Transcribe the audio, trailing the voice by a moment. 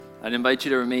I'd invite you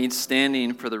to remain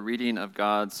standing for the reading of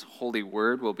God's holy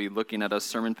word. We'll be looking at a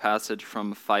sermon passage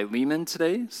from Philemon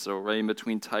today, so right in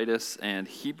between Titus and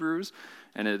Hebrews,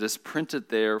 and it is printed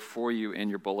there for you in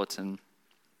your bulletin.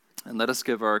 And let us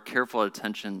give our careful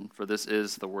attention, for this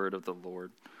is the word of the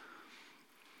Lord.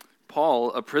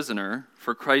 Paul, a prisoner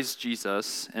for Christ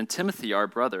Jesus, and Timothy, our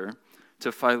brother,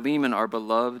 to Philemon, our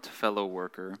beloved fellow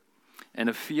worker, and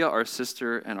Apphia, our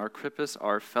sister, and Archippus,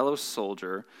 our fellow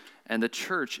soldier, and the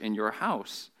church in your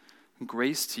house.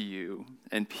 Grace to you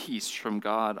and peace from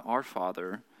God our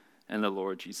Father and the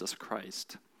Lord Jesus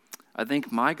Christ. I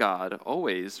thank my God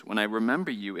always when I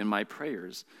remember you in my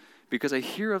prayers, because I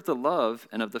hear of the love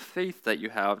and of the faith that you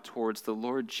have towards the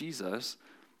Lord Jesus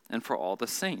and for all the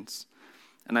saints.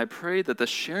 And I pray that the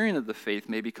sharing of the faith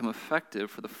may become effective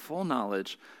for the full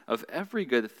knowledge of every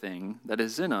good thing that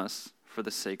is in us for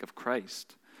the sake of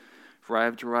Christ. For I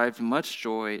have derived much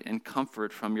joy and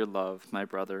comfort from your love, my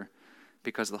brother,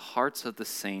 because the hearts of the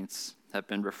saints have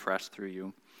been refreshed through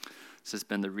you. This has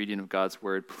been the reading of God's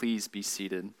word. Please be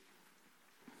seated.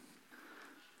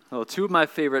 Well, two of my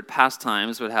favorite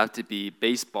pastimes would have to be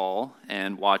baseball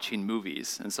and watching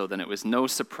movies. And so then it was no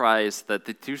surprise that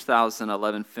the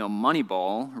 2011 film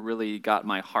Moneyball really got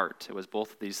my heart. It was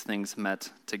both of these things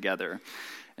met together.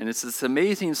 And it's this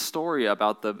amazing story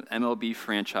about the MLB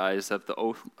franchise of the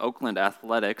Oakland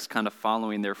Athletics kind of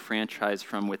following their franchise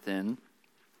from within.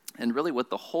 And really what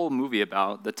the whole movie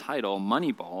about, the title,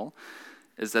 Moneyball,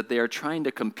 is that they are trying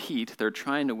to compete, they're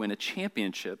trying to win a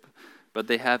championship, but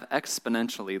they have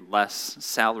exponentially less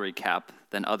salary cap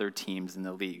than other teams in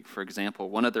the league. For example,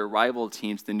 one of their rival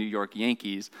teams, the New York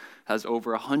Yankees, has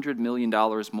over $100 million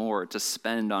more to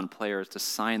spend on players to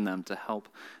sign them to help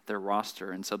their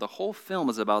roster. And so the whole film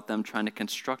is about them trying to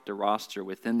construct a roster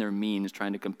within their means,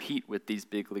 trying to compete with these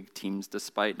big league teams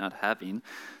despite not having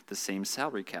the same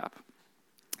salary cap.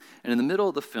 And in the middle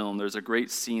of the film, there's a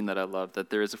great scene that I love, that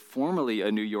there is formerly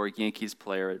a New York Yankees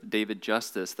player, David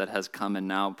Justice, that has come and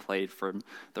now played for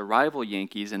the rival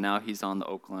Yankees, and now he's on the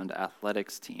Oakland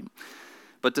Athletics team.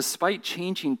 But despite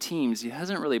changing teams, he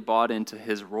hasn't really bought into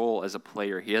his role as a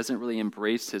player. He hasn't really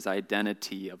embraced his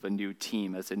identity of a new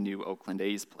team as a new Oakland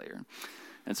A's player.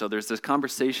 And so there's this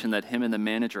conversation that him and the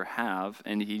manager have,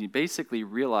 and he basically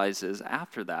realizes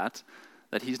after that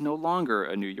he's no longer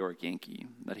a New York Yankee,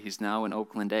 that he's now an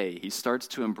Oakland A. He starts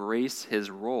to embrace his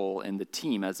role in the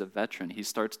team as a veteran. He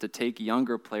starts to take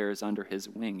younger players under his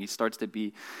wing. He starts to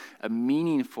be a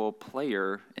meaningful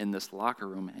player in this locker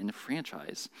room and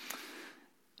franchise.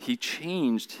 He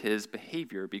changed his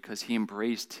behavior because he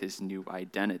embraced his new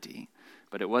identity.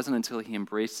 But it wasn't until he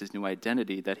embraced his new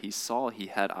identity that he saw he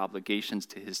had obligations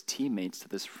to his teammates, to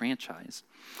this franchise.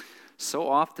 So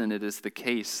often it is the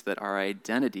case that our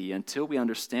identity, until we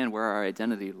understand where our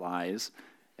identity lies,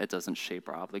 it doesn't shape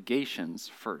our obligations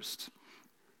first.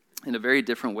 In a very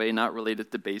different way, not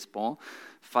related to baseball,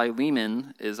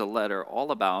 Philemon is a letter all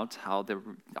about how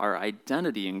our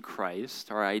identity in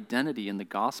Christ, our identity in the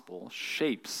gospel,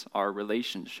 shapes our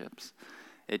relationships.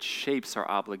 It shapes our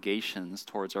obligations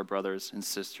towards our brothers and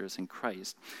sisters in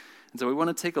Christ. And so we want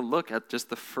to take a look at just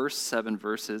the first 7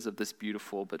 verses of this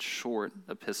beautiful but short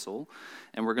epistle.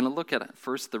 And we're going to look at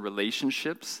first the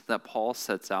relationships that Paul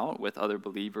sets out with other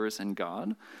believers and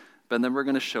God. But then we're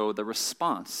going to show the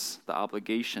response, the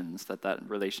obligations that that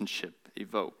relationship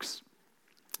evokes.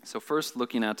 So first,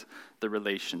 looking at the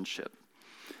relationship.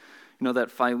 You know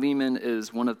that Philemon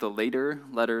is one of the later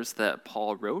letters that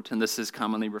Paul wrote, and this is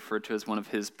commonly referred to as one of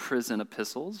his prison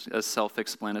epistles, as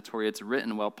self-explanatory. It's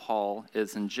written while Paul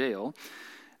is in jail.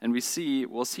 And we'll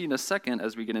see in a second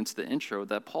as we get into the intro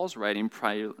that Paul's writing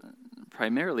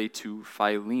primarily to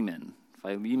Philemon.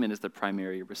 Philemon is the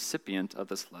primary recipient of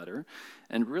this letter.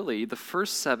 And really, the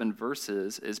first 7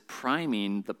 verses is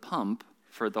priming the pump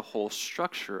for the whole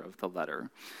structure of the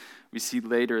letter. We see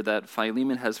later that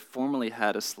Philemon has formerly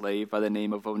had a slave by the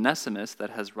name of Onesimus that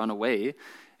has run away,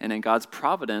 and in God's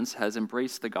providence has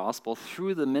embraced the gospel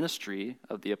through the ministry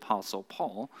of the Apostle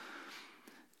Paul.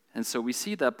 And so we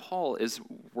see that Paul is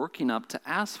working up to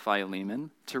ask Philemon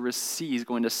to receive, he's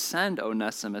going to send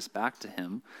Onesimus back to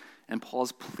him, and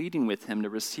Paul's pleading with him to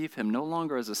receive him no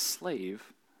longer as a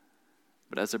slave,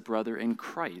 but as a brother in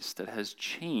Christ that has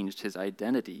changed his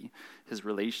identity, his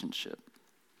relationship.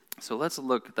 So let's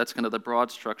look, that's kind of the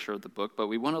broad structure of the book, but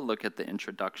we want to look at the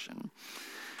introduction.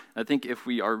 I think if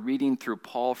we are reading through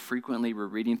Paul frequently, we're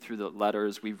reading through the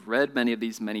letters, we've read many of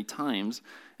these many times,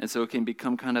 and so it can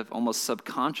become kind of almost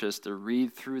subconscious to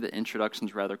read through the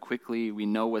introductions rather quickly. We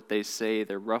know what they say,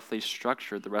 they're roughly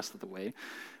structured the rest of the way.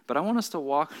 But I want us to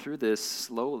walk through this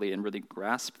slowly and really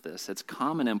grasp this. It's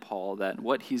common in Paul that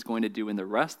what he's going to do in the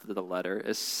rest of the letter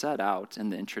is set out in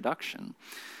the introduction.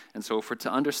 And so if we're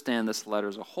to understand this letter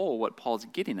as a whole, what Paul's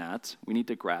getting at, we need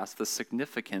to grasp the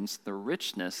significance, the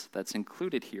richness that's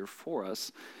included here for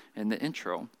us in the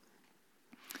intro.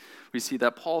 We see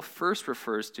that Paul first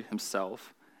refers to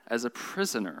himself as a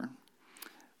prisoner,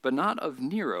 but not of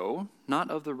Nero, not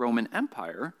of the Roman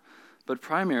Empire, but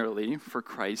primarily for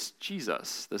Christ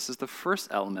Jesus. This is the first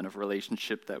element of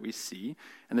relationship that we see,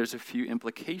 and there's a few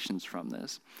implications from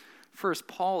this. First,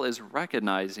 Paul is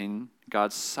recognizing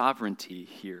God's sovereignty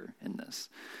here in this.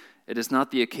 It is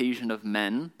not the occasion of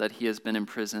men that he has been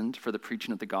imprisoned for the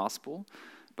preaching of the gospel,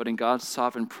 but in God's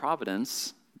sovereign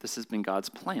providence, this has been God's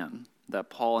plan, that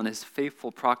Paul, in his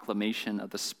faithful proclamation of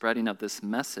the spreading of this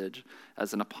message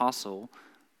as an apostle,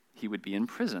 he would be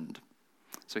imprisoned.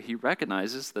 So he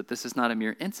recognizes that this is not a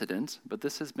mere incident, but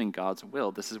this has been God's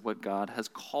will. This is what God has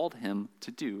called him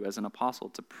to do as an apostle,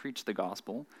 to preach the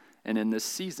gospel, and in this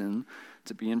season,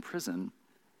 to be in prison.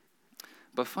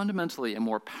 But fundamentally and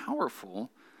more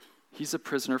powerful, he's a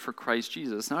prisoner for Christ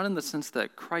Jesus, not in the sense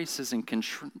that Christ is in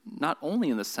control, not only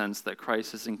in the sense that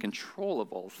Christ is in control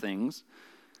of all things,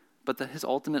 but that his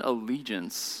ultimate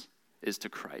allegiance is to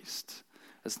Christ.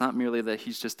 It's not merely that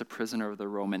he's just a prisoner of the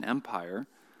Roman Empire,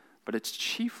 but it's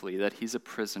chiefly that he's a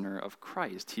prisoner of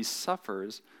Christ. He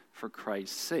suffers for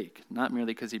Christ's sake, not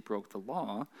merely because he broke the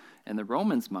law in the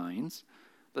Romans' minds,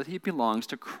 but he belongs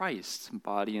to Christ,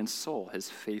 body and soul, his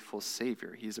faithful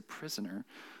Savior. He's a prisoner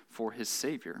for his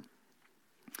Savior.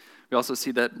 We also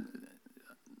see that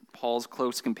Paul's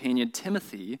close companion,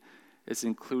 Timothy, is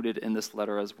included in this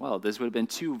letter as well. These would have been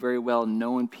two very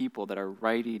well-known people that are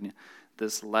writing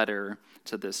this letter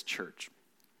to this church.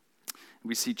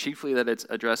 We see chiefly that it's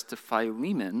addressed to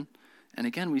Philemon, and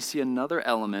again, we see another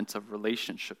element of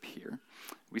relationship here.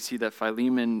 We see that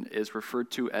Philemon is referred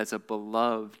to as a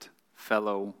beloved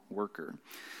fellow worker.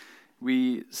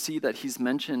 We see that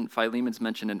Philemon's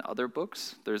mentioned in other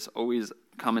books.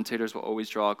 Commentators will always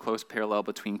draw a close parallel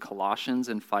between Colossians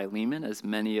and Philemon, as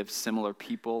many of similar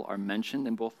people are mentioned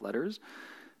in both letters.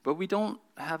 But we don't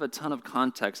have a ton of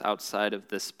context outside of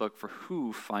this book for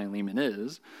who Philemon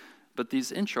is. But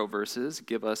these intro verses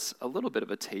give us a little bit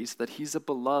of a taste that he's a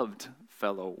beloved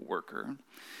fellow worker.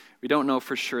 We don't know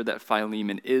for sure that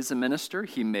Philemon is a minister.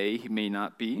 He may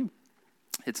not be.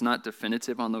 It's not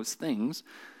definitive on those things,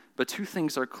 but two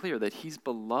things are clear, that he's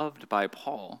beloved by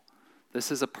Paul.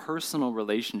 This is a personal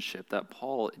relationship that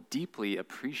Paul deeply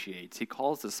appreciates. He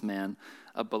calls this man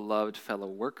a beloved fellow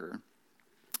worker.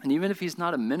 And even if he's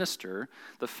not a minister,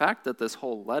 the fact that this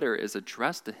whole letter is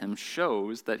addressed to him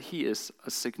shows that he is a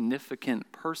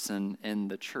significant person in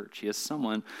the church. He is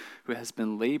someone who has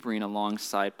been laboring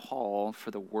alongside Paul for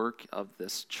the work of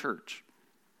this church.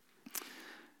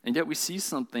 And yet we see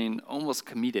something almost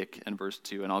comedic in verse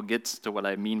 2, and I'll get to what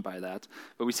I mean by that.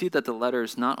 But we see that the letter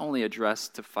is not only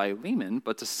addressed to Philemon,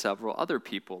 but to several other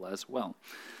people as well.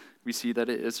 We see that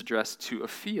it is addressed to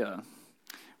Apphia.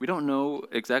 We don't know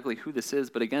exactly who this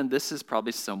is, but again, this is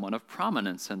probably someone of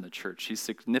prominence in the church. She's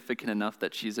significant enough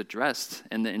that she's addressed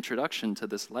in the introduction to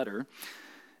this letter.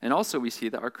 And also we see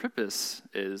that Archippus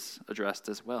is addressed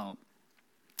as well.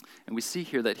 And we see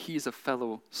here that he's a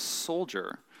fellow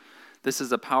soldier. This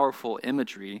is a powerful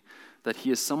imagery that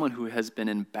he is someone who has been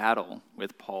in battle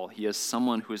with Paul. He is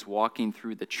someone who is walking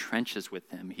through the trenches with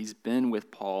him. He's been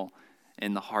with Paul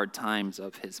in the hard times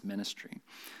of his ministry.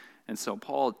 And so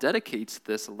Paul dedicates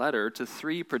this letter to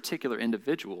three particular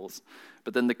individuals,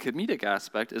 but then the comedic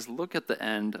aspect is look at the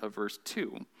end of verse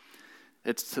 2.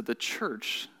 It's to the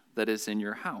church that is in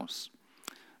your house.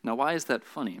 Now, why is that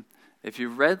funny? If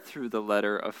you've read through the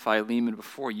letter of Philemon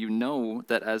before, you know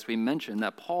that, as we mentioned,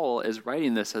 that Paul is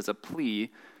writing this as a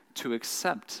plea to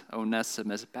accept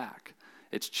Onesimus back.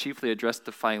 It's chiefly addressed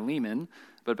to Philemon,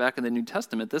 but back in the New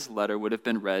Testament, this letter would have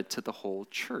been read to the whole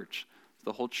church.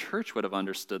 The whole church would have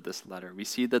understood this letter. We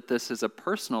see that this is a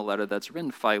personal letter that's written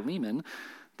to Philemon,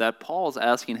 that Paul's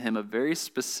asking him a very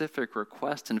specific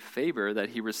request and favor that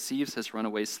he receives his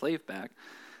runaway slave back,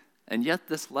 and yet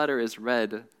this letter is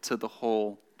read to the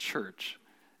whole church.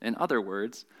 In other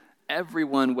words,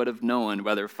 everyone would have known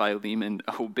whether Philemon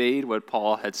obeyed what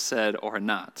Paul had said or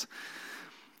not.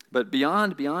 But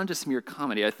beyond just mere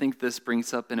comedy, I think this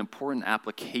brings up an important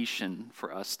application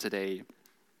for us today,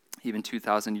 even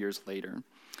 2,000 years later.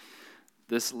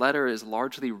 This letter is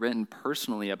largely written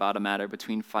personally about a matter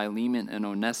between Philemon and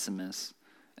Onesimus,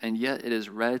 and yet it is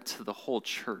read to the whole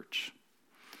church.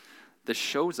 This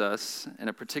shows us in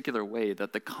a particular way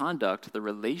that the conduct, the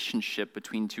relationship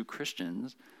between two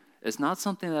Christians is not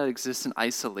something that exists in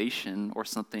isolation or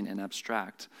something in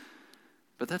abstract,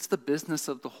 but that's the business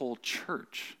of the whole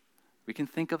church. We can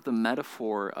think of the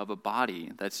metaphor of a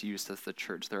body that's used as the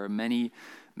church. There are many,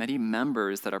 many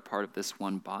members that are part of this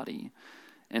one body.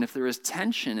 And if there is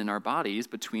tension in our bodies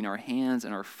between our hands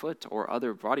and our foot or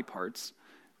other body parts,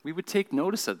 we would take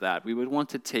notice of that. We would want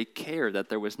to take care that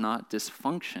there was not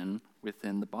dysfunction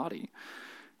within the body.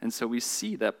 And so we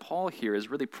see that Paul here is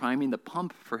really priming the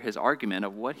pump for his argument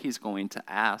of what he's going to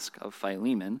ask of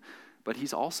Philemon, but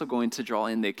he's also going to draw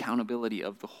in the accountability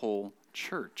of the whole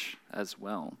church as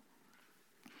well.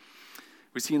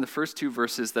 We see in the first two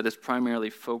verses that it's primarily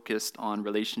focused on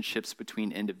relationships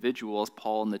between individuals,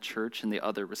 Paul and the church, and the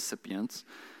other recipients.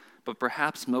 But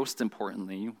perhaps most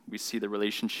importantly, we see the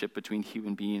relationship between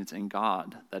human beings and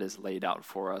God that is laid out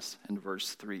for us in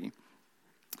verse 3.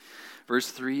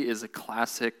 Verse 3 is a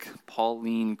classic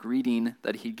Pauline greeting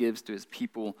that he gives to his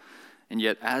people. And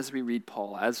yet, as we read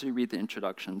Paul, as we read the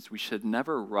introductions, we should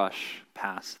never rush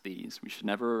past these. We should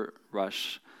never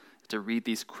rush to read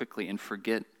these quickly and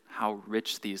forget how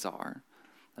rich these are,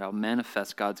 and how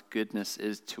manifest God's goodness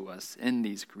is to us in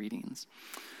these greetings.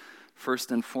 First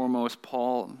and foremost,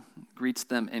 Paul greets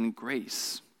them in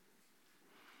grace.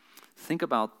 Think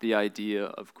about the idea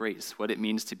of grace, what it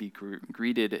means to be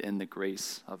greeted in the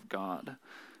grace of God.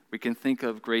 We can think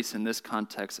of grace in this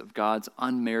context of God's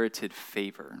unmerited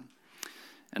favor.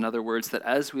 In other words, that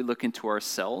as we look into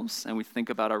ourselves and we think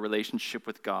about our relationship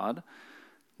with God,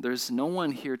 there's no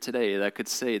one here today that could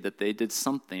say that they did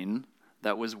something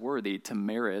that was worthy to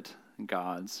merit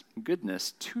God's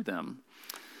goodness to them.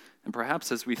 And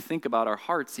perhaps as we think about our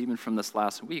hearts, even from this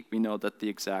last week, we know that the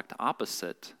exact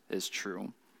opposite is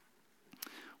true.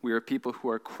 We are people who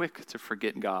are quick to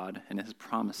forget God and his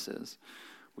promises.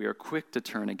 We are quick to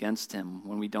turn against him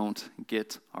when we don't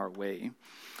get our way.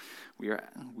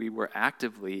 We were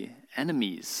actively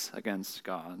enemies against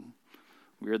God.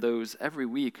 We are those every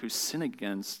week who sin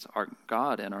against our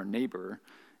God and our neighbor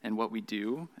in what we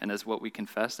do and as what we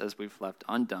confess as we've left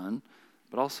undone,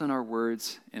 but also in our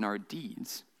words and our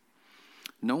deeds.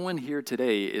 No one here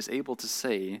today is able to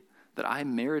say that I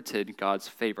merited God's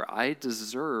favor. I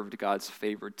deserved God's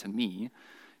favor to me.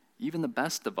 Even the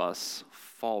best of us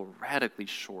fall radically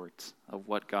short of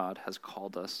what God has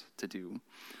called us to do.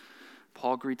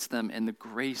 Paul greets them in the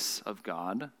grace of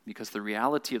God because the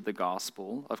reality of the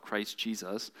gospel of Christ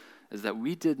Jesus is that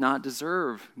we did not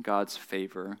deserve God's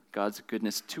favor, God's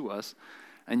goodness to us,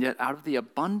 and yet out of the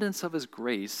abundance of his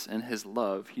grace and his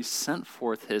love, he sent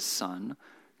forth his Son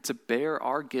to bear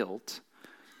our guilt,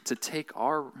 to take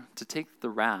the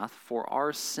wrath for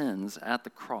our sins at the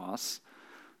cross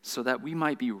so that we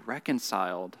might be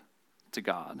reconciled to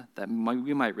God, that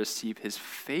we might receive his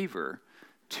favor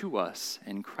to us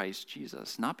in Christ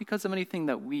Jesus, not because of anything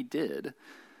that we did,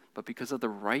 but because of the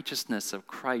righteousness of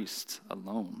Christ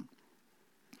alone.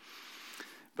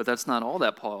 But that's not all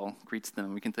that Paul greets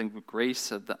them. We can think of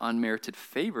grace of the unmerited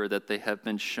favor that they have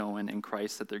been shown in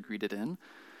Christ that they're greeted in,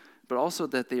 but also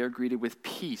that they are greeted with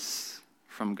peace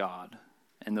from God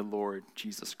and the Lord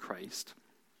Jesus Christ.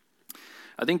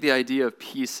 I think the idea of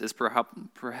peace is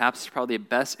perhaps probably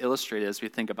best illustrated as we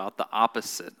think about the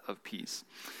opposite of peace.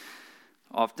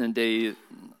 Often,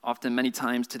 many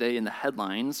times today in the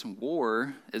headlines,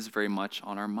 war is very much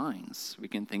on our minds. We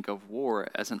can think of war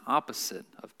as an opposite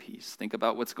of peace. Think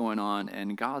about what's going on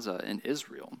in Gaza and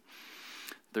Israel.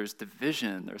 There's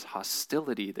division, there's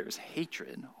hostility, there's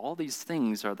hatred. All these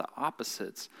things are the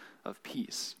opposites of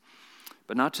peace.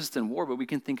 But not just in war, but we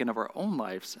can think of our own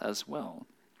lives as well.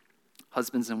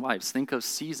 Husbands and wives, think of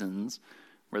seasons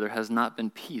where there has not been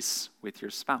peace with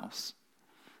your spouse.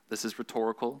 This is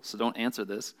rhetorical, so don't answer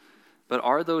this. But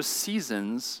are those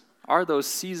seasons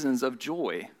of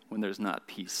joy when there's not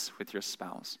peace with your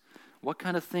spouse? What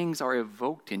kind of things are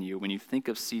evoked in you when you think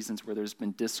of seasons where there's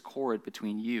been discord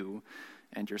between you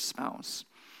and your spouse?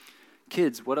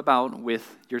 Kids, what about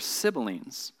with your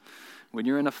siblings? When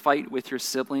you're in a fight with your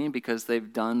sibling because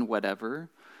they've done whatever,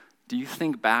 do you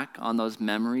think back on those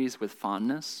memories with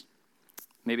fondness?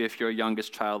 Maybe if you're a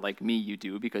youngest child like me, you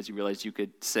do, because you realize you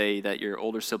could say that your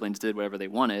older siblings did whatever they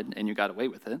wanted and you got away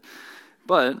with it.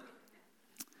 But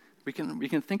we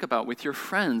can think about with your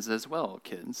friends as well,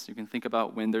 kids. You can think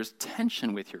about when there's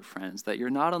tension with your friends, that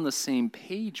you're not on the same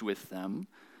page with them.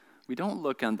 We don't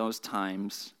look on those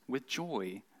times with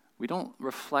joy. We don't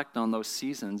reflect on those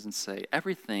seasons and say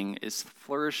everything is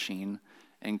flourishing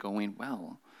and going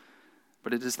well.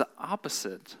 But it is the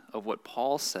opposite of what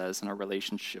Paul says in our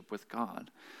relationship with God.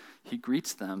 He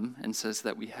greets them and says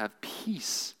that we have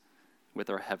peace with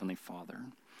our Heavenly Father.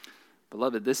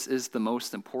 Beloved, this is the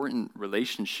most important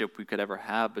relationship we could ever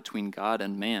have between God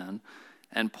and man.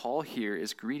 And Paul here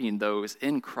is greeting those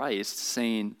in Christ,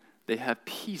 saying they have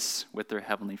peace with their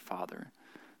Heavenly Father.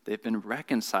 They've been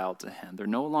reconciled to him. They're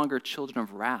no longer children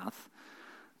of wrath,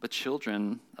 but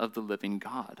children of the living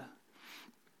God.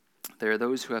 They are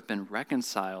those who have been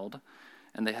reconciled,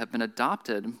 and they have been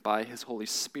adopted by his Holy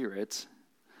Spirit.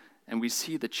 And we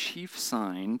see the chief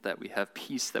sign that we have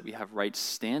peace, that we have right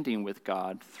standing with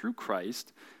God through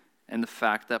Christ, and the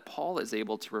fact that Paul is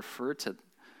able to refer to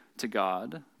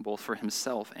God, both for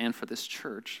himself and for this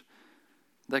church,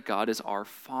 that God is our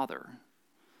Father.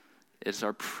 It is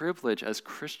our privilege as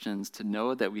Christians to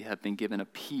know that we have been given a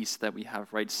peace, that we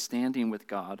have right standing with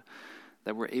God,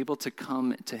 that we're able to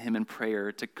come to him in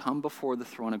prayer, to come before the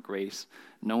throne of grace,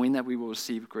 knowing that we will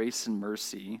receive grace and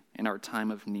mercy in our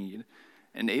time of need,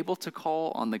 and able to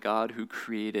call on the God who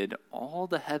created all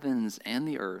the heavens and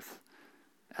the earth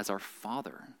as our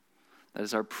Father. That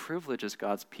is our privilege as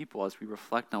God's people as we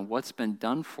reflect on what's been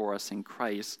done for us in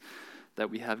Christ, that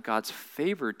we have God's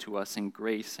favor to us in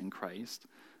grace in Christ,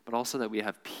 but also that we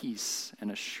have peace and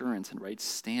assurance and right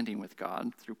standing with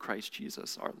God through Christ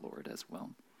Jesus our Lord as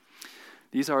well.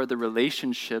 These are the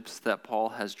relationships that Paul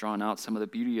has drawn out, some of the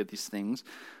beauty of these things,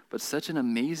 but such an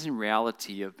amazing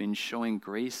reality of being showing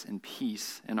grace and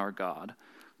peace in our God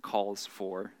calls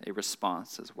for a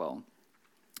response as well,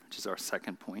 which is our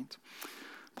second point.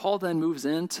 Paul then moves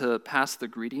in to pass the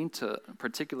greeting to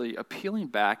particularly appealing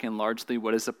back and largely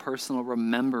what is a personal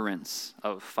remembrance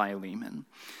of Philemon.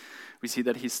 We see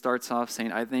that he starts off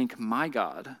saying, I thank my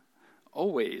God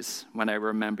always when I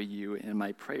remember you in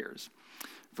my prayers.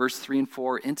 Verse 3 and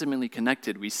 4, intimately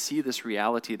connected, we see this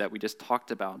reality that we just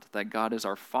talked about, that God is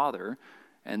our Father,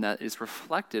 and that is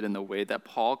reflected in the way that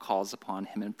Paul calls upon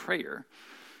him in prayer.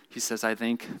 He says, I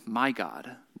thank my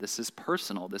God. This is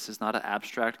personal. This is not an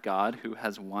abstract God who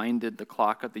has winded the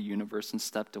clock of the universe and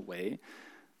stepped away,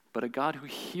 but a God who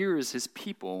hears his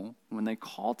people when they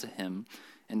call to him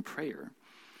in prayer.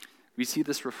 We see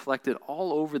this reflected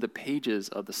all over the pages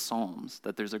of the Psalms,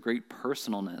 that there's a great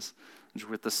personalness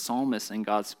with the psalmists and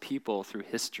God's people through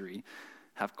history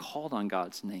have called on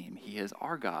God's name. He is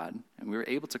our God, and we were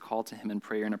able to call to him in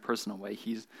prayer in a personal way.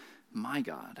 He's my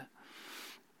God.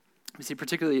 We see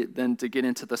particularly then to get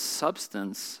into the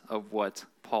substance of what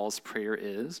Paul's prayer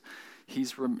is,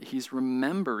 he's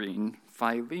remembering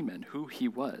Philemon, who he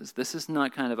was. This is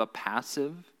not kind of a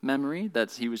passive memory,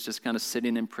 that he was just kind of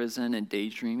sitting in prison and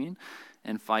daydreaming,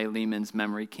 and Philemon's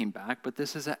memory came back, but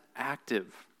this is an active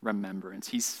remembrance.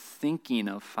 He's thinking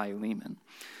of Philemon.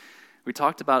 We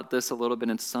talked about this a little bit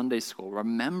in Sunday school,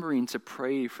 remembering to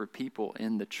pray for people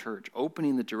in the church,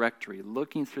 opening the directory,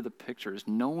 looking through the pictures,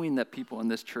 knowing that people in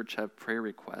this church have prayer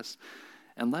requests.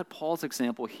 And let Paul's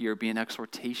example here be an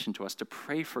exhortation to us to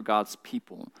pray for God's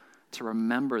people, to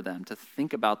remember them, to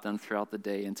think about them throughout the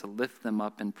day, and to lift them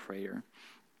up in prayer.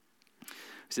 We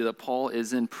see that Paul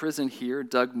is in prison here.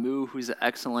 Doug Moo, who's an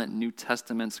excellent New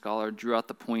Testament scholar, drew out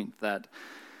the point that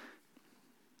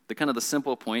the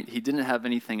simple point, he didn't have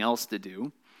anything else to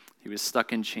do. He was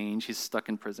stuck in chains. He's stuck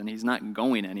in prison. He's not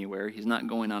going anywhere. He's not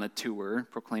going on a tour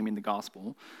proclaiming the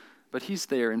gospel. But he's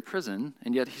there in prison,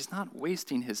 and yet he's not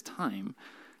wasting his time.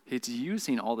 He's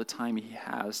using all the time he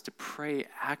has to pray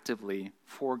actively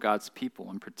for God's people,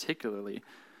 and particularly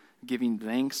giving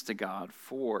thanks to God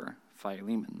for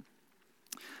Philemon.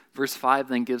 Verse 5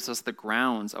 then gives us the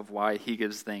grounds of why he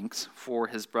gives thanks for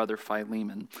his brother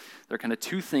Philemon. There are kind of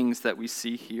two things that we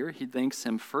see here. He thanks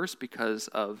him first because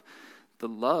of the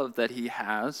love that he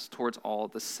has towards all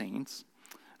the saints,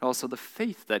 and also the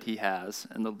faith that he has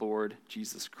in the Lord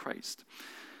Jesus Christ.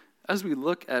 As we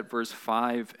look at verse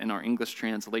 5 in our English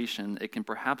translation, it can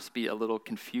perhaps be a little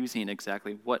confusing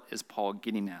exactly what is Paul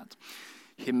getting at.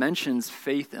 He mentions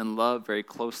faith and love very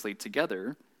closely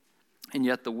together, and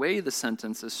yet the way the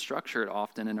sentence is structured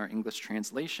often in our English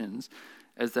translations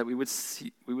is that we would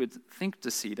think to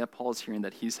see that Paul is hearing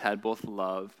that he's had both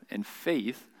love and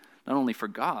faith, not only for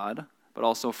God, but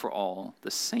also for all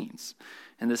the saints.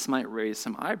 And this might raise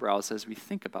some eyebrows as we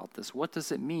think about this. What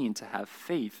does it mean to have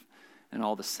faith in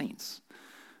all the saints?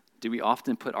 Do we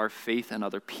often put our faith in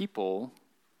other people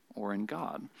or in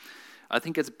God? I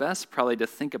think it's best probably to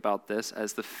think about this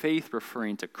as the faith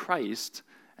referring to Christ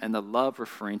and the love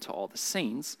referring to all the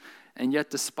saints. And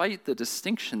yet, despite the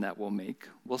distinction that we'll make,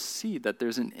 we'll see that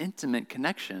there's an intimate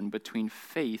connection between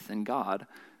faith in God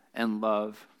and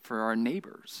love for our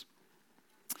neighbors.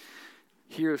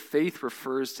 Here, faith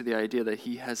refers to the idea that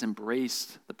he has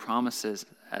embraced the promises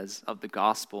of the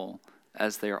gospel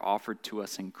as they are offered to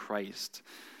us in Christ.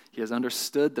 He has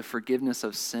understood the forgiveness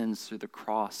of sins through the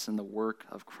cross and the work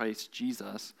of Christ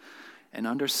Jesus. And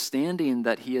understanding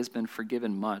that he has been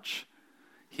forgiven much,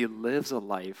 he lives a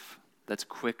life that's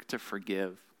quick to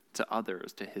forgive to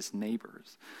others, to his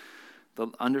neighbors. The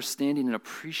understanding and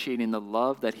appreciating the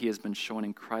love that he has been shown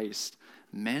in Christ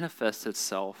manifests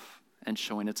itself and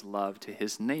showing its love to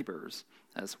his neighbors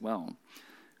as well.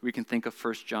 We can think of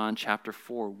 1 John chapter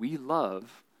 4. We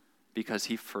love because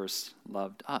he first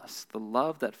loved us. The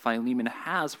love that Philemon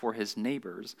has for his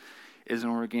neighbors is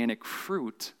an organic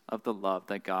fruit of the love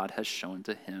that God has shown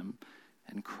to him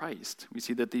in Christ. We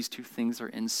see that these two things are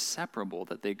inseparable,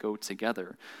 that they go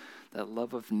together. That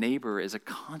love of neighbor is a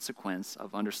consequence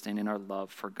of understanding our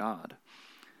love for God.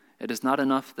 It is not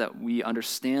enough that we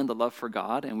understand the love for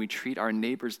God and we treat our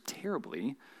neighbors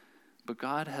terribly, but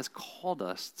God has called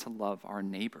us to love our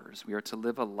neighbors. We are to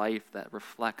live a life that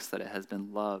reflects that it has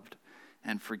been loved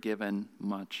and forgiven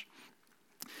much.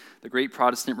 The great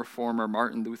Protestant reformer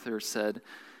Martin Luther said,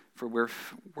 "For where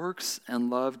works and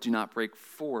love do not break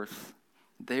forth,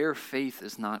 their faith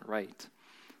is not right.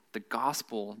 The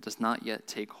gospel does not yet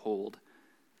take hold,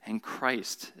 and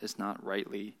Christ is not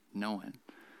rightly known."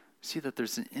 See that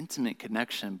there's an intimate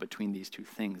connection between these two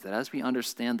things, that as we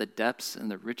understand the depths and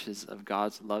the riches of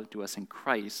God's love to us in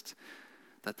Christ,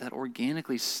 that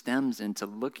organically stems into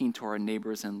looking to our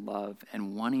neighbors in love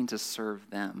and wanting to serve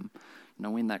them,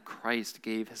 knowing that Christ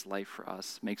gave his life for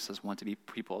us makes us want to be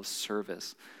people of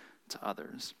service to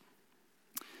others.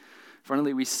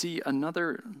 Finally, we see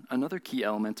another key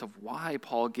element of why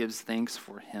Paul gives thanks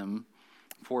for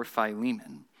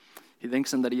Philemon. He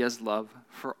thanks him that he has love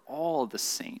for all the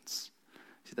saints.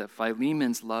 See that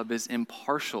Philemon's love is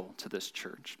impartial to this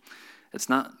church. It's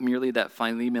not merely that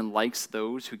Philemon likes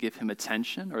those who give him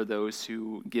attention or those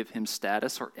who give him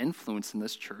status or influence in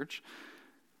this church,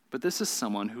 but this is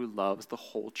someone who loves the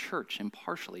whole church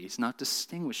impartially. He's not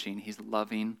distinguishing, he's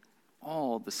loving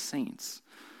all the saints.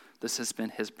 This has been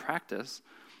his practice.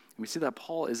 We see that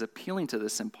Paul is appealing to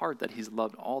this in part, that he's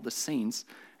loved all the saints,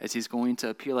 as he's going to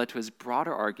appeal that to his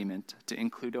broader argument to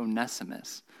include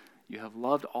Onesimus. You have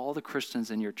loved all the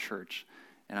Christians in your church,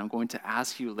 and I'm going to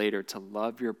ask you later to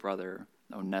love your brother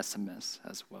Onesimus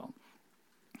as well.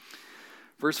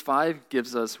 Verse 5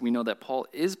 gives us, we know that Paul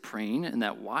is praying and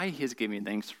that why he is giving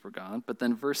thanks for God, but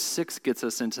then verse 6 gets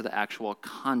us into the actual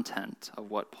content of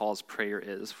what Paul's prayer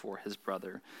is for his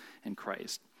brother in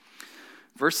Christ.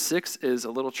 Verse 6 is a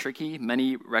little tricky.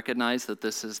 Many recognize that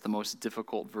this is the most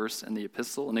difficult verse in the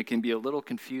epistle, and it can be a little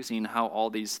confusing how all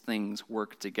these things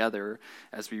work together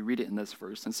as we read it in this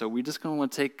verse. And so we just going to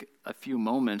want to take a few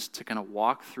moments to kind of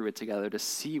walk through it together to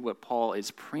see what Paul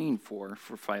is praying for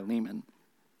Philemon.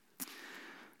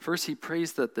 First, he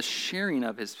prays that the sharing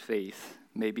of his faith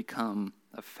may become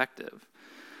effective.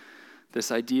 This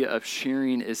idea of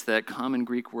sharing is that common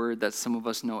Greek word that some of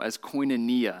us know as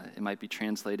koinonia. It might be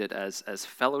translated as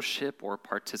fellowship or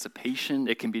participation.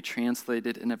 It can be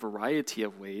translated in a variety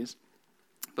of ways.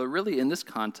 But really, in this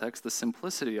context, the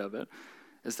simplicity of it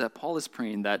is that Paul is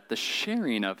praying that the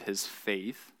sharing of his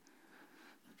faith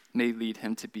may lead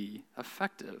him to be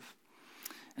effective.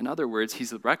 In other words,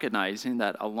 he's recognizing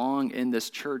that along in this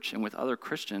church and with other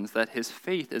Christians, that his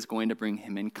faith is going to bring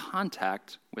him in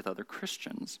contact with other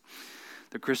Christians.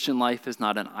 The Christian life is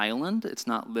not an island. It's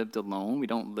not lived alone. We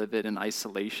don't live it in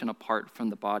isolation apart from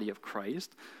the body of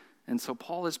Christ. And so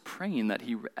Paul is praying that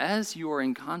as you are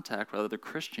in contact with other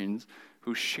Christians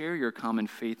who share your common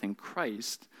faith in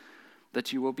Christ,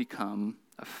 that you will become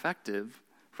effective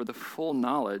for the full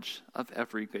knowledge of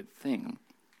every good thing.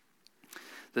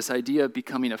 This idea of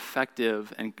becoming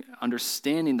effective and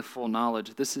understanding the full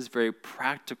knowledge, this is very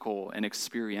practical and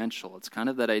experiential. It's kind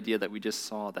of that idea that we just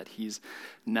saw, that he's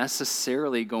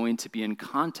necessarily going to be in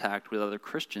contact with other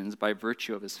Christians by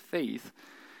virtue of his faith.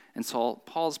 And so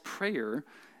Paul's prayer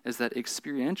is that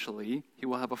experientially he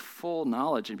will have a full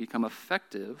knowledge and become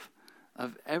effective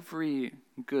of every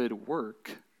good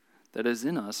work that is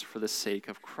in us for the sake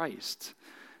of Christ.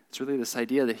 It's really this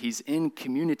idea that he's in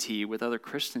community with other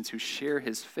Christians who share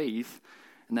his faith,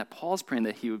 and that Paul's praying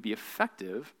that he would be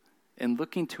effective in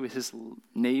looking to his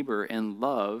neighbor in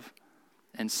love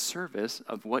and service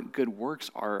of what good works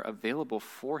are available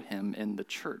for him in the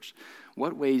church,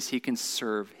 what ways he can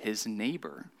serve his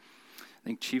neighbor. I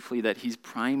think chiefly that he's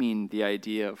priming the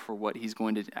idea for what he's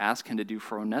going to ask him to do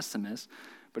for Onesimus,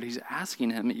 but he's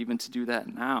asking him even to do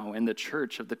that now in the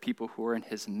church of the people who are in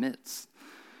his midst.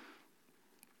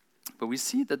 But we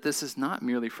see that this is not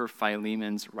merely for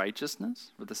Philemon's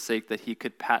righteousness, for the sake that he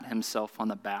could pat himself on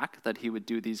the back, that he would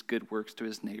do these good works to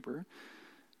his neighbor.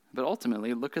 But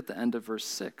ultimately, look at the end of verse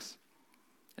 6.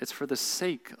 It's for the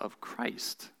sake of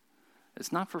Christ.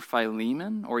 It's not for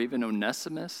Philemon or even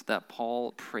Onesimus that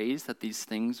Paul prays that these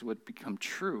things would become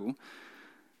true,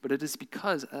 but it is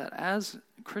because that as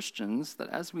Christians, that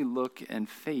as we look in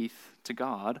faith to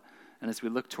God, and as we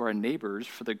look to our neighbors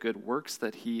for the good works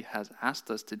that he has asked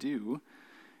us to do,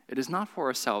 it is not for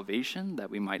our salvation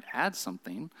that we might add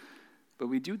something, but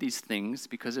we do these things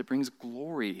because it brings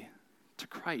glory to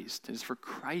Christ. It is for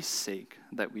Christ's sake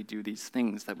that we do these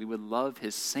things, that we would love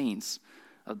his saints,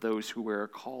 of those who we are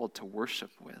called to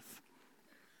worship with.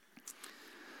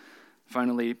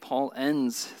 Finally, Paul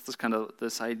ends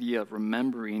this idea of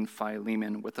remembering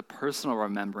Philemon with a personal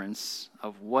remembrance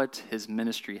of what his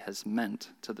ministry has meant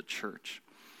to the church.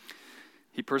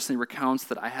 He personally recounts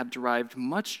that I have derived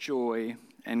much joy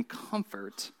and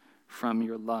comfort from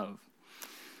your love.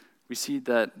 We see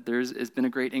that there has been a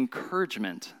great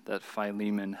encouragement that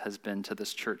Philemon has been to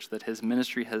this church, that his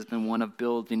ministry has been one of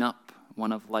building up,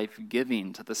 one of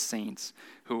life-giving to the saints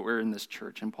who were in this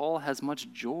church. And Paul has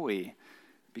much joy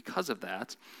because of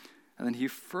that. And then he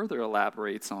further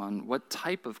elaborates on what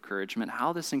type of encouragement,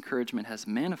 how this encouragement has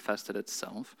manifested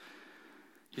itself.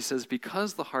 He says,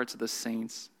 because the hearts of the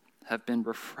saints have been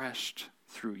refreshed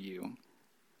through you.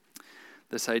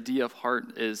 This idea of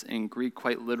heart is in Greek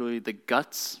quite literally the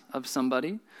guts of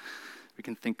somebody. We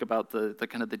can think about the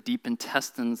kind of the deep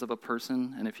intestines of a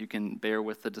person, and if you can bear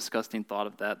with the disgusting thought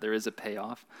of that, there is a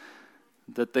payoff.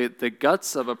 That the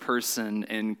guts of a person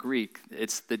in Greek,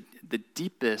 it's the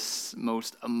deepest,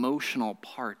 most emotional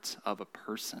part of a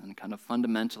person, kind of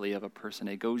fundamentally of a person.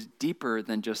 It goes deeper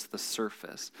than just the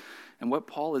surface. And what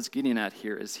Paul is getting at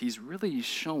here is he's really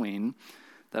showing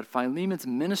that Philemon's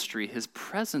ministry, his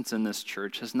presence in this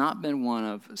church, has not been one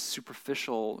of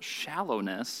superficial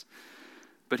shallowness,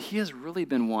 but he has really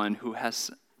been one who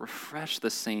has refreshed the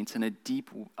saints in a deep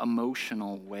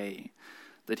emotional way.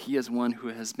 That he is one who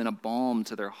has been a balm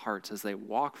to their hearts as they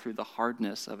walk through the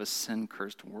hardness of a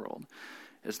sin-cursed world.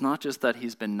 It's not just that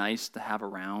he's been nice to have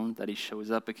around, that he shows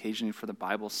up occasionally for the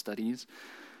Bible studies,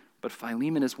 but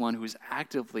Philemon is one who is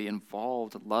actively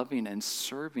involved, loving and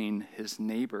serving his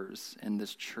neighbors in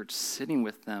this church, sitting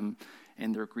with them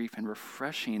in their grief and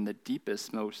refreshing the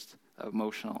deepest, most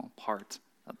emotional part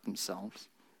of themselves.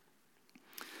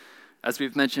 As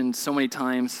we've mentioned so many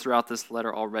times throughout this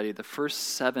letter already, the first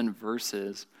 7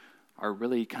 verses are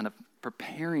really kind of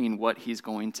preparing what he's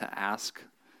going to ask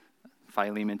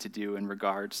Philemon to do in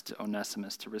regards to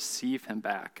Onesimus, to receive him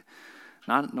back,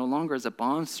 no longer as a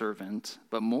bondservant,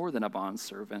 but more than a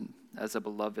bondservant, as a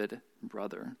beloved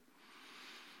brother.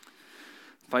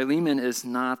 Philemon is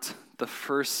not the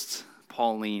first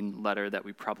Pauline letter that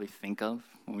we probably think of.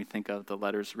 When we think of the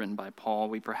letters written by Paul,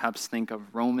 we perhaps think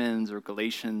of Romans or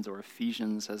Galatians or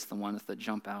Ephesians as the ones that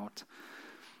jump out.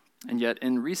 And yet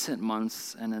in recent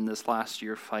months and in this last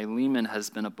year, Philemon has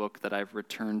been a book that I've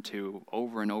returned to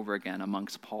over and over again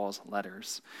amongst Paul's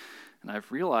letters. And I've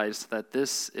realized that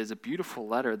this is a beautiful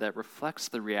letter that reflects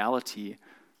the reality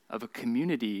of a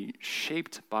community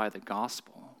shaped by the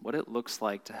gospel, what it looks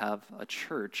like to have a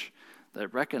church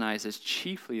that recognizes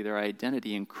chiefly their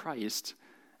identity in Christ,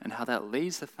 and how that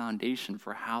lays the foundation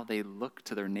for how they look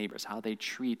to their neighbors, how they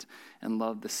treat and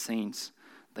love the saints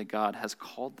that God has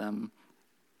called them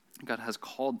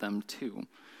to.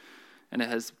 And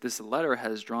this letter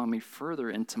has drawn me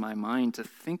further into my mind to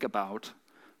think about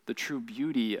the true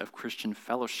beauty of Christian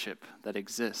fellowship that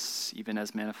exists, even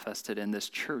as manifested in this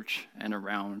church and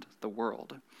around the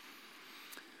world.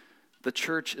 The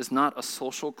church is not a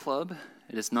social club.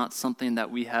 It is not something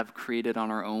that we have created on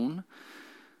our own.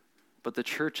 But the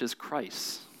church is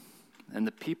Christ. And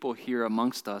the people here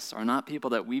amongst us are not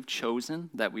people that we've chosen,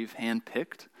 that we've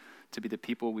handpicked to be the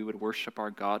people we would worship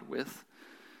our God with.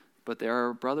 But they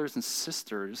are brothers and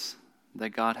sisters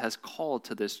that God has called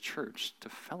to this church to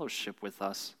fellowship with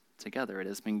us together. It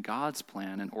has been God's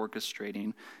plan in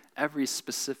orchestrating every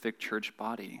specific church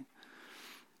body.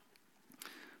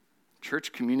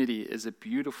 Church community is a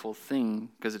beautiful thing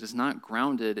because it is not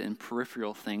grounded in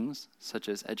peripheral things such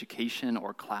as education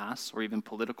or class or even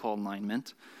political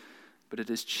alignment, but it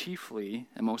is chiefly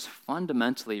and most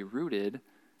fundamentally rooted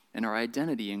in our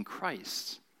identity in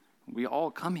Christ. We all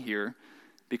come here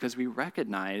because we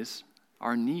recognize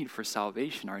our need for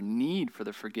salvation, our need for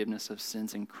the forgiveness of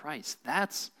sins in Christ.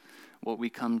 That's what we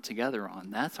come together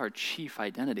on. That's our chief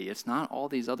identity. It's not all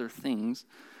these other things,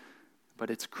 but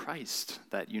it's Christ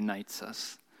that unites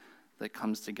us, that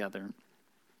comes together.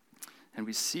 And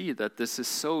we see that this is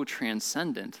so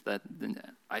transcendent that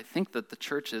I think that the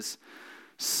church is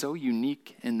so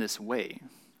unique in this way.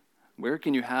 Where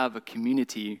can you have a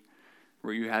community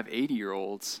where you have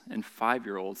 80-year-olds and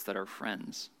 5-year-olds that are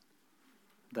friends?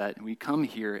 That we come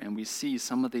here and we see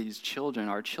some of these children,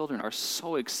 our children are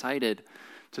so excited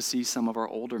to see some of our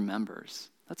older members.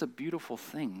 That's a beautiful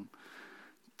thing.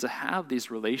 To have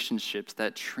these relationships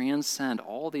that transcend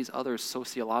all these other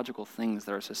sociological things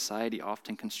that our society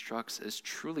often constructs is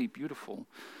truly beautiful.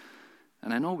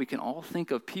 And I know we can all think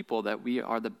of people that we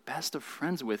are the best of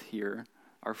friends with here,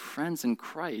 our friends in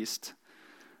Christ,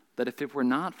 that if it were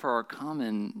not for our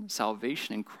common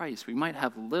salvation in Christ, we might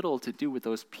have little to do with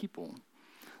those people.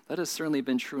 That has certainly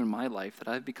been true in my life, that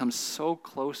I've become so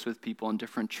close with people in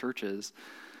different churches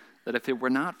that if it were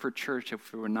not for church,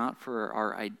 if it were not for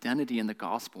our identity in the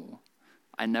gospel,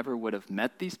 I never would have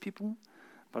met these people,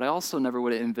 but I also never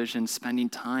would have envisioned spending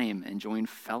time, enjoying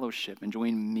fellowship,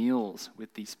 enjoying meals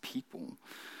with these people.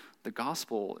 The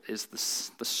gospel is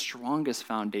the strongest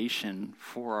foundation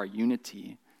for our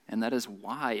unity, and that is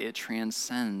why it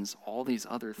transcends all these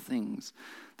other things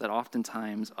that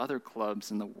oftentimes other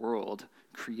clubs in the world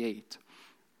create.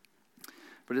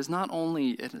 But it is not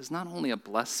only a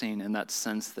blessing in that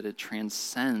sense that it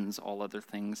transcends all other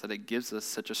things, that it gives us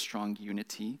such a strong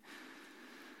unity,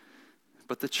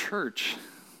 but the church,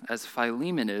 as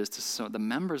Philemon is, so the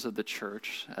members of the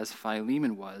church, as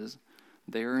Philemon was,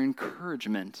 they are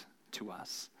encouragement to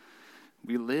us.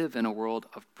 We live in a world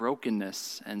of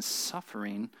brokenness and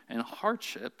suffering and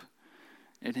hardship,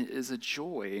 and it is a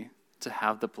joy to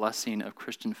have the blessing of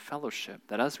Christian fellowship,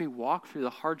 that as we walk through the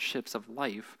hardships of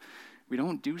life, we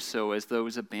don't do so as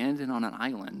those abandoned on an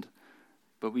island,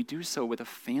 but we do so with a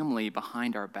family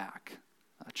behind our back,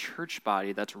 a church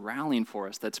body that's rallying for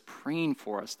us, that's praying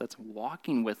for us, that's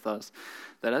walking with us,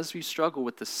 that as we struggle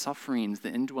with the sufferings,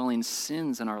 the indwelling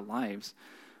sins in our lives,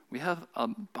 we have a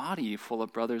body full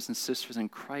of brothers and sisters in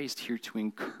Christ here to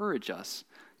encourage us,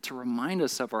 to remind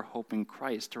us of our hope in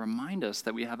Christ, to remind us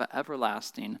that we have an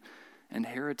everlasting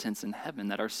inheritance in heaven,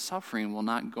 that our suffering will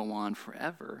not go on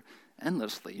forever,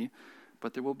 endlessly,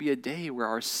 but there will be a day where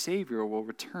our Savior will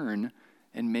return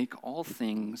and make all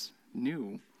things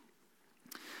new.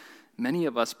 Many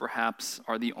of us perhaps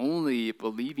are the only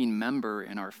believing member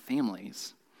in our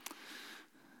families,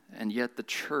 and yet the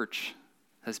church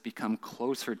has become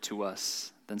closer to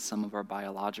us than some of our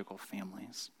biological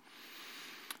families.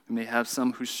 We may have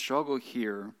some who struggle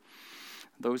here,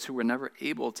 those who were never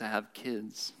able to have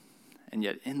kids, and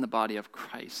yet in the body of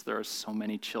Christ there are so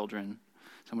many children,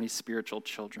 so many spiritual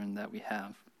children that we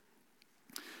have.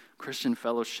 Christian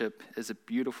fellowship is a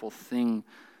beautiful thing,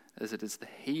 as it is the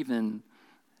haven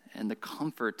and the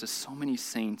comfort to so many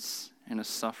saints in a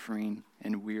suffering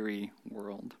and weary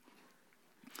world.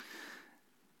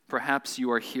 Perhaps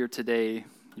you are here today,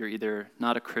 you're either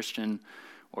not a Christian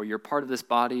or you're part of this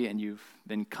body and you've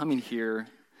been coming here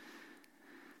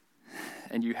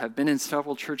and you have been in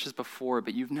several churches before,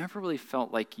 but you've never really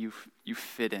felt like you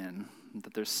fit in,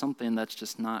 that there's something that's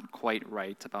just not quite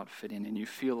right about fitting in. You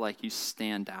feel like you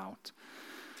stand out.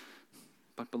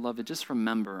 But beloved, just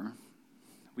remember,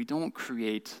 we don't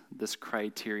create this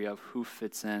criteria of who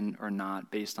fits in or not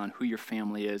based on who your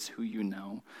family is, who you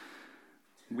know.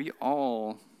 We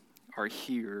all are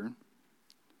here,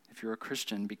 if you're a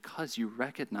Christian, because you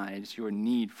recognize your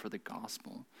need for the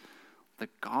gospel. The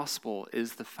gospel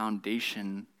is the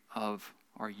foundation of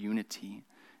our unity.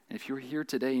 And if you're here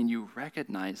today and you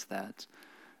recognize that,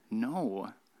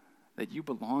 know that you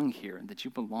belong here, that you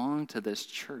belong to this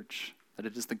church, that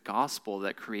it is the gospel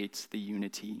that creates the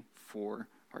unity for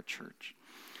our church.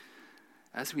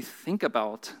 As we think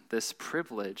about this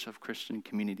privilege of Christian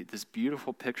community, this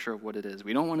beautiful picture of what it is,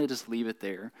 we don't want to just leave it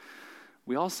there.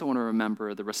 We also want to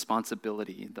remember the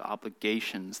responsibility, the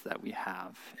obligations that we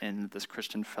have in this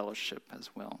Christian fellowship as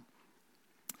well.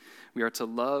 We are to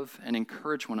love and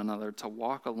encourage one another, to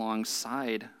walk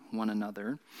alongside one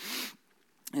another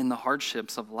in the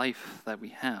hardships of life that we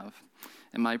have.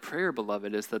 And my prayer,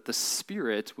 beloved, is that the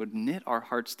Spirit would knit our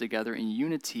hearts together in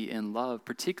unity and love,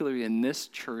 particularly in this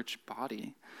church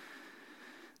body.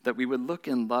 That we would look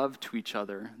in love to each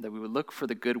other, that we would look for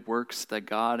the good works that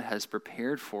God has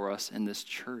prepared for us in this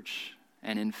church,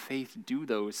 and in faith do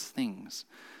those things.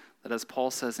 That as Paul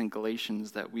says in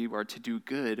Galatians, that we are to do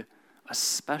good,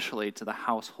 especially to the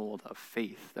household of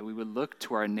faith, that we would look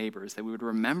to our neighbors, that we would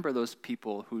remember those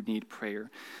people who need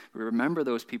prayer, we remember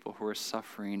those people who are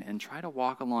suffering, and try to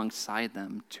walk alongside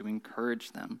them to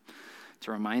encourage them,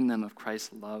 to remind them of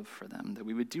Christ's love for them, that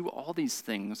we would do all these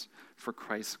things for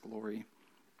Christ's glory.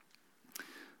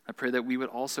 I pray that we would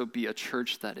also be a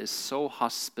church that is so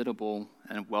hospitable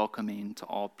and welcoming to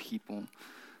all people,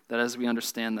 that as we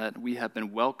understand that we have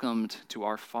been welcomed to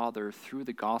our Father through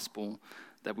the gospel,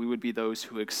 that we would be those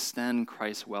who extend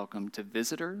Christ's welcome to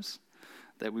visitors,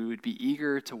 that we would be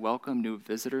eager to welcome new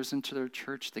visitors into their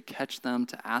church, to catch them,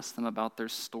 to ask them about their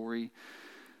story,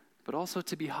 but also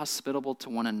to be hospitable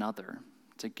to one another,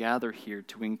 to gather here,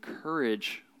 to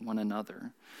encourage one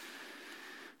another.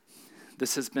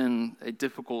 This has been a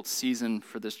difficult season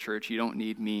for this church. You don't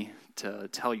need me to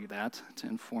tell you that, to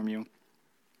inform you.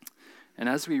 And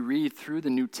as we read through the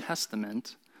New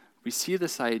Testament, we see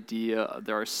this idea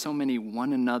there are so many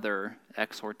one another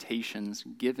exhortations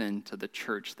given to the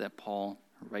church that Paul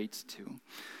writes to.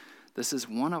 This is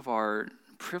one of our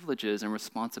privileges and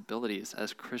responsibilities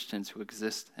as Christians who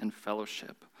exist in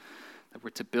fellowship, that we're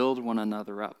to build one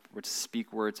another up, we're to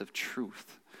speak words of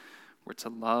truth, we're to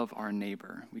love our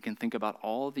neighbor. We can think about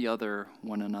all the other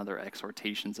one another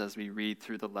exhortations as we read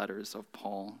through the letters of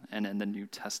Paul and in the New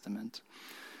Testament.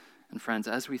 And friends,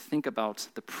 as we think about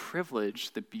the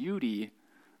privilege, the beauty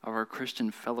of our Christian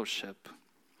fellowship,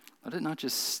 let it not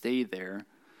just stay there,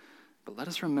 but let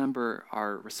us remember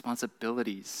our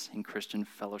responsibilities in Christian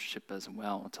fellowship as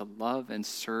well, to love and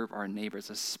serve our neighbors,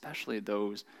 especially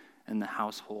those in the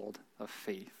household of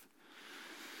faith.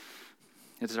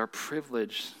 It is our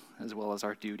privilege as well as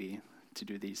our duty to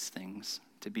do these things,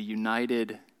 to be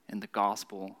united in the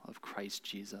gospel of Christ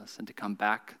Jesus, and to come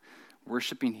back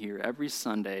worshiping here every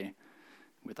Sunday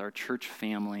with our church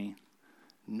family,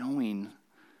 knowing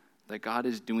that God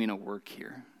is doing a work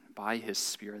here by his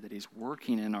Spirit, that he's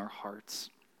working in our hearts.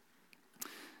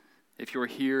 If you're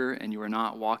here and you are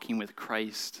not walking with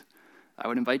Christ, I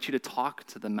would invite you to talk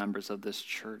to the members of this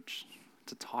church,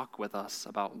 to talk with us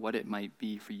about what it might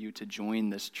be for you to join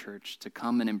this church, to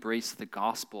come and embrace the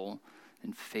gospel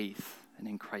in faith and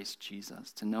in Christ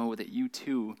Jesus, to know that you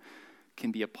too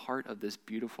can be a part of this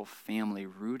beautiful family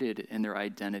rooted in their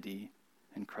identity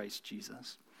in Christ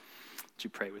Jesus. Would you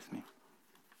pray with me?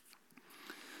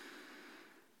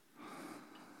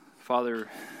 Father,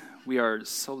 we are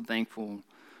so thankful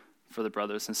for the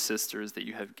brothers and sisters that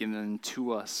you have given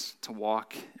to us to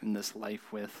walk in this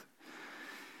life with.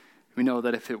 We know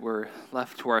that if it were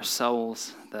left to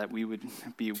ourselves, that we would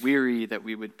be weary, that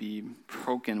we would be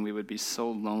broken, we would be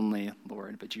so lonely,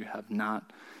 Lord, but you have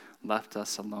not left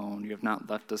us alone. You have not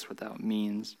left us without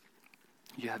means.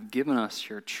 You have given us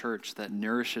your church that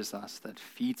nourishes us, that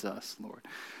feeds us, Lord.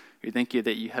 We thank you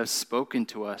that you have spoken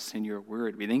to us in your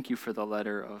word. We thank you for the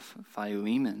letter of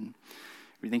Philemon.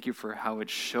 We thank you for how it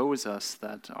shows us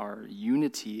that our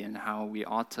unity and how we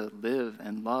ought to live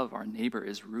and love our neighbor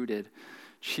is rooted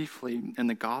chiefly in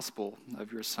the gospel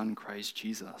of your Son, Christ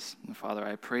Jesus. And Father,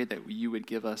 I pray that you would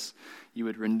give us, you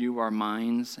would renew our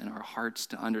minds and our hearts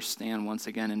to understand once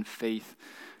again in faith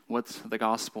what the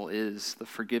gospel is, the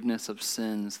forgiveness of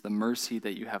sins, the mercy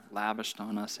that you have lavished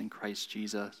on us in Christ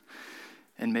Jesus.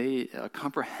 And may a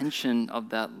comprehension of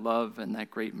that love and that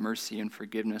great mercy and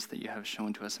forgiveness that you have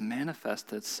shown to us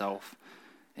manifest itself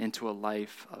into a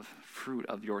life of fruit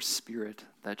of your Spirit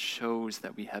that shows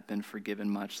that we have been forgiven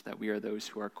much, that we are those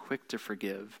who are quick to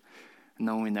forgive,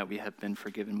 knowing that we have been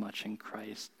forgiven much in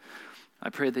Christ. I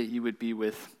pray that you would be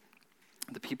with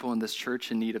the people in this church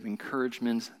in need of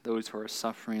encouragement, those who are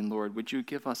suffering, Lord. Would you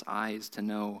give us eyes to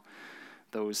know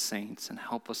those saints and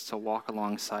help us to walk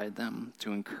alongside them,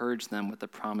 to encourage them with the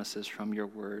promises from your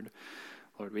word.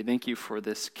 Lord, we thank you for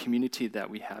this community that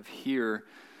we have here,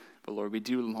 but Lord, we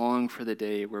do long for the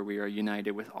day where we are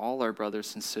united with all our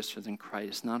brothers and sisters in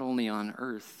Christ, not only on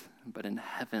earth, but in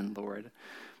heaven, Lord,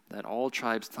 that all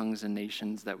tribes, tongues, and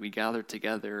nations, that we gather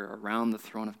together around the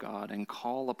throne of God and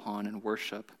call upon and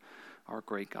worship our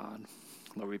great God.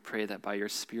 Lord, we pray that by your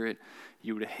Spirit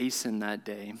you would hasten that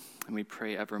day, and we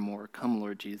pray evermore, come,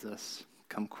 Lord Jesus,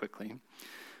 come quickly.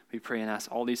 We pray and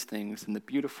ask all these things in the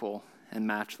beautiful and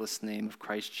matchless name of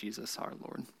Christ Jesus our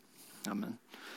Lord. Amen.